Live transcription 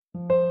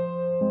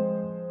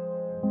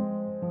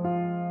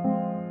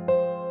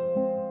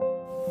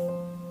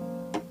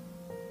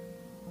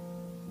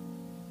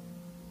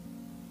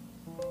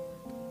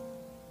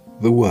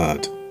The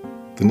Word,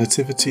 the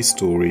Nativity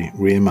story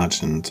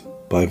reimagined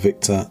by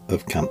Victor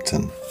of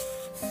Campton.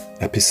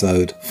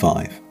 Episode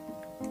 5.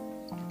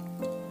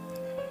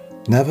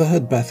 Never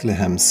had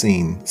Bethlehem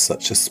seen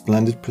such a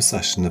splendid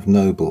procession of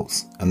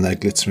nobles and their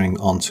glittering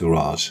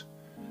entourage,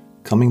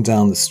 coming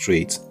down the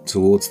street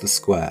towards the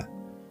square,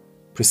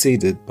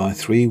 preceded by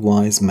 3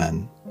 wise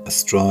men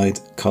astride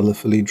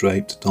colourfully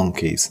draped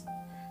donkeys,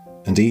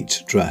 and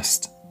each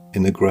dressed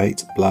in a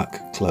great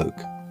black cloak,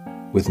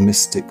 with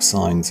mystic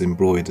signs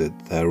embroidered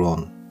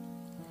thereon.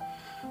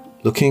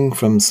 Looking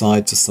from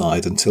side to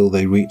side until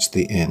they reached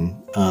the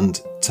inn, and,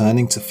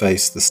 turning to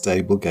face the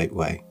stable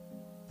gateway,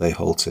 they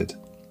halted.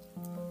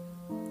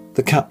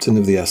 The captain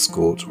of the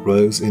escort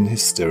rose in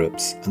his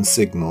stirrups and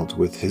signalled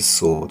with his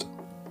sword.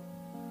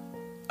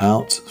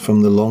 Out from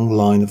the long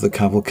line of the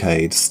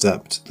cavalcade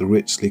stepped the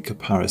richly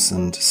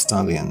caparisoned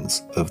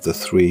stallions of the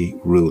 3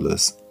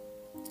 rulers.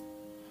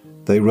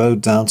 They rode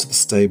down to the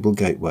stable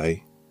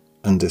gateway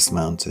and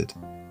dismounted.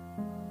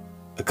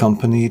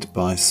 Accompanied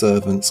by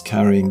servants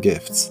carrying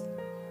gifts,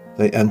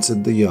 they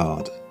entered the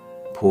yard,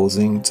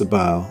 pausing to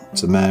bow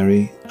to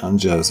Mary and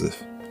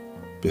Joseph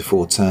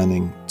before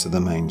turning to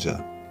the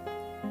manger.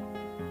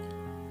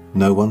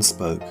 No one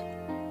spoke.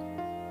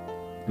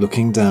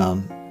 Looking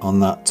down on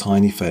that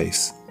tiny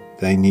face,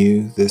 they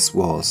knew this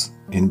was,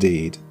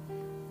 indeed,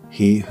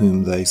 he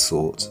whom they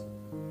sought,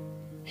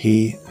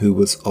 he who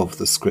was of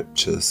the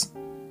Scriptures,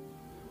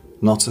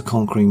 not a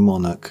conquering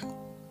monarch,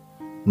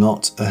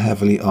 not a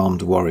heavily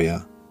armed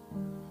warrior,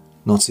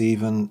 not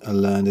even a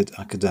learned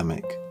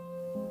academic,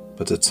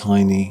 but a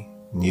tiny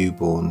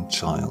newborn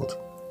child.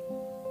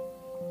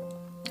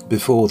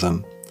 Before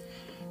them,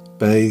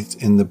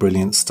 bathed in the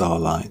brilliant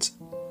starlight,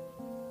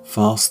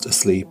 fast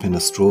asleep in a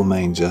straw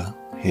manger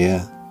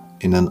here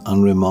in an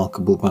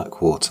unremarkable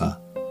backwater,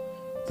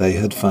 they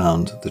had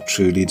found the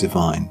truly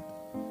divine,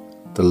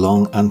 the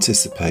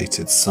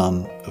long-anticipated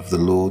Son of the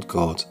Lord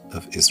God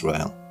of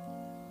Israel,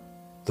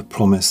 the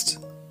promised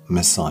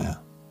Messiah.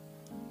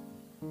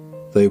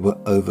 They were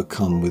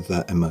overcome with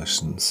their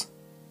emotions.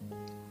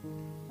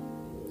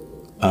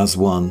 As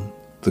one,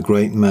 the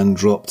great men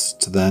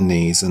dropped to their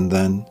knees and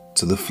then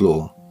to the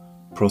floor,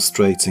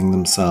 prostrating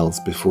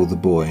themselves before the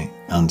boy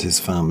and his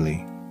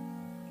family.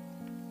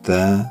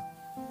 There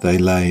they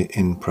lay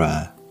in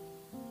prayer.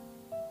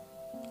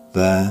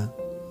 There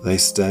they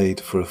stayed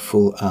for a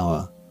full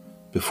hour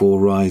before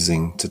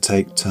rising to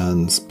take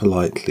turns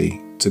politely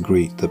to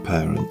greet the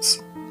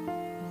parents.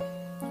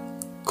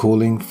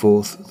 Calling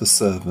forth the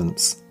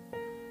servants,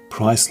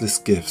 priceless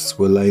gifts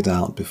were laid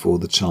out before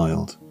the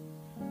child,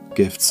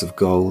 gifts of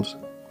gold,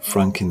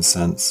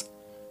 frankincense,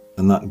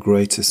 and that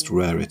greatest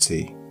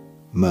rarity,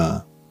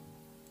 myrrh.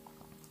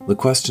 The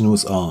question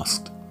was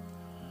asked,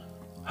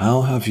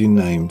 "How have you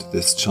named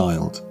this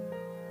child?"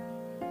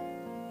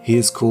 "He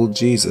is called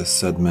Jesus,"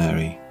 said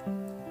Mary,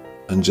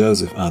 and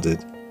Joseph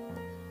added,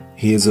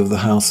 "He is of the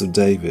house of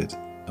David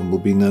and will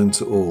be known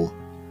to all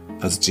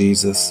as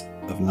Jesus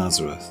of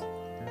Nazareth."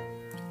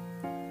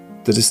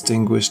 The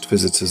distinguished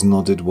visitors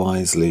nodded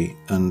wisely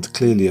and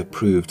clearly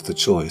approved the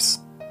choice.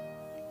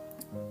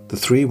 The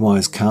 3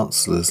 wise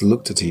counselors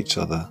looked at each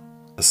other,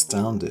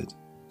 astounded.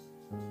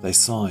 They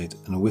sighed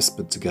and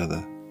whispered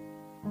together,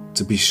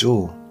 "To be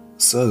sure,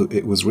 so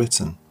it was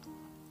written."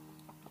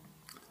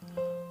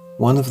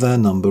 One of their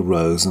number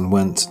rose and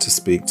went to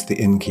speak to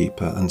the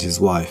innkeeper and his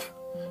wife,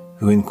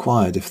 who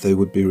inquired if they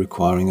would be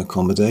requiring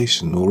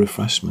accommodation or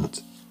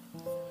refreshment.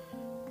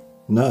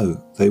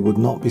 No, they would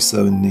not be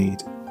so in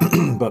need,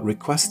 but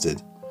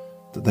requested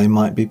that they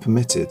might be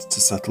permitted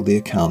to settle the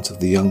account of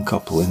the young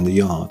couple in the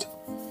yard,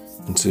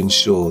 and to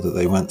ensure that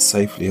they went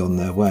safely on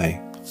their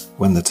way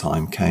when the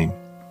time came.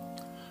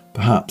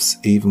 Perhaps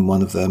even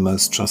one of their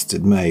most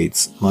trusted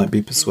maids might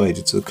be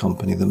persuaded to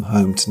accompany them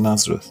home to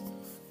Nazareth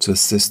to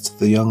assist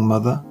the young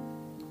mother.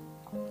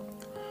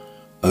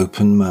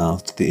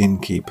 Open-mouthed, the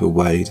innkeeper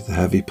weighed the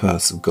heavy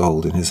purse of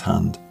gold in his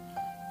hand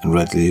and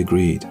readily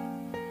agreed.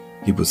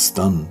 He was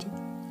stunned.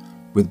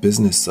 With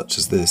business such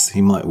as this,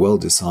 he might well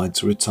decide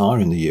to retire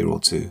in a year or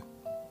 2.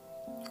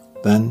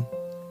 Then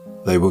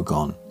they were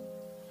gone.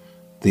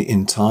 The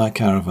entire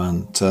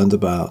caravan turned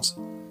about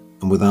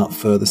and without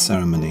further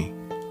ceremony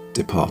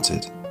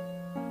departed.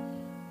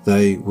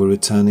 They were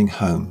returning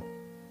home,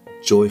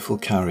 joyful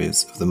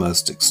carriers of the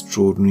most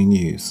extraordinary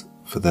news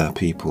for their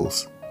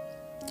peoples.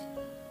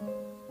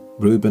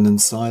 Reuben and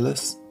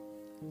Silas?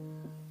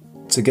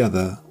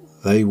 Together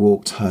they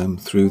walked home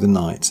through the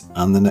night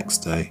and the next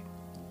day,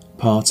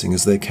 parting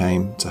as they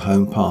came to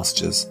home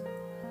pastures,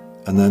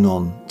 and then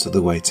on to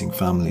the waiting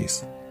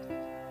families.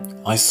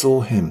 "I saw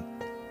him.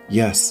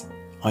 Yes,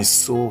 I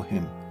saw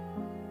him.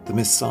 The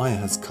Messiah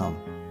has come.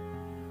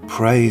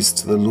 Praise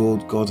to the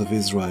Lord God of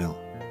Israel.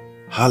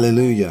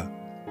 Hallelujah."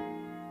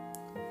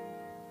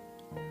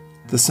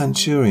 The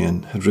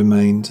centurion had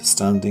remained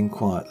standing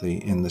quietly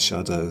in the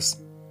shadows.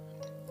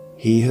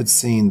 He had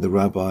seen the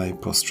rabbi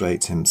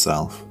prostrate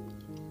himself.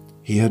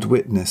 He had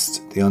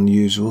witnessed the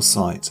unusual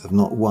sight of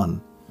not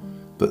 1,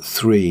 but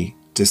 3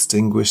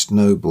 distinguished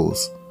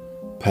nobles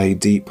pay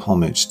deep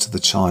homage to the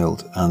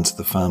child and to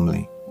the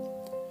family.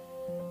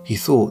 He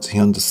thought he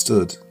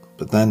understood,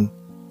 but then,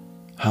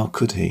 how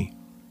could he?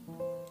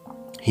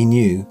 He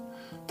knew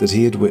that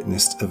he had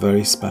witnessed a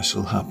very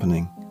special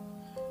happening,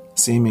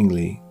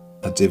 seemingly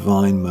a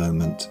divine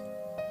moment,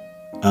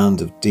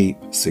 and of deep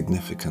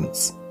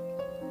significance.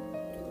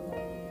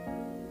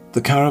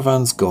 The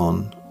caravans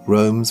gone,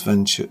 Rome's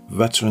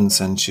veteran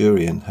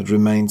centurion had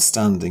remained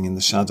standing in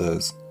the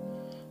shadows,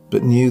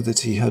 but knew that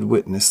he had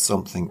witnessed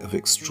something of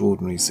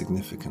extraordinary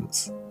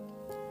significance.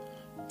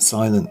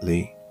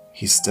 Silently,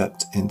 he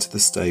stepped into the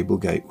stable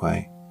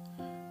gateway,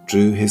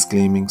 drew his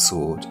gleaming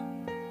sword,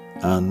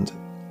 and,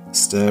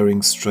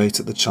 staring straight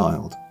at the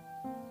child,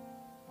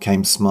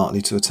 came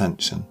smartly to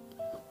attention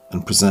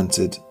and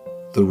presented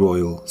the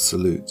royal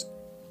salute.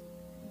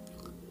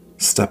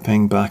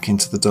 Stepping back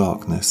into the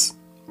darkness,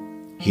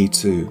 he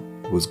too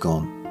was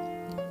gone.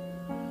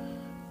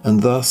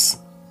 And thus,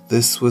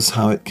 this was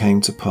how it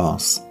came to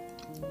pass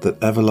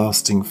that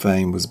everlasting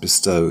fame was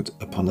bestowed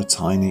upon a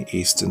tiny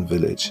eastern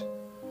village,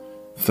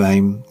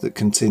 fame that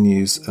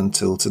continues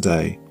until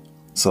today,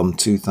 some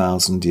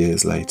 2,000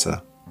 years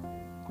later.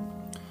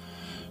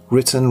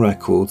 Written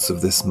records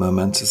of this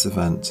momentous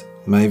event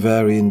may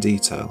vary in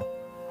detail,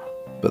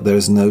 but there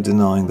is no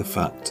denying the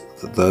fact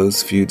that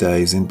those few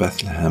days in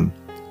Bethlehem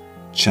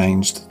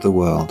changed the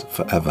world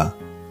forever.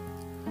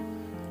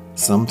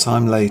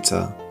 Sometime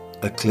later,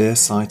 a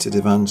clear-sighted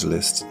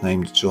evangelist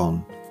named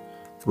John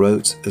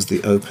wrote as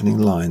the opening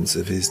lines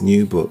of his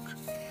new book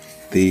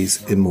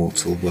these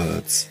immortal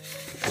words: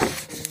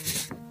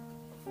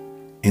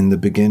 "In the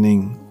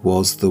beginning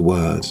was the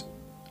Word,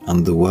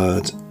 and the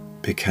Word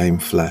became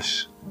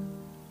flesh."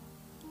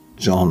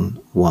 John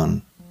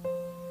 1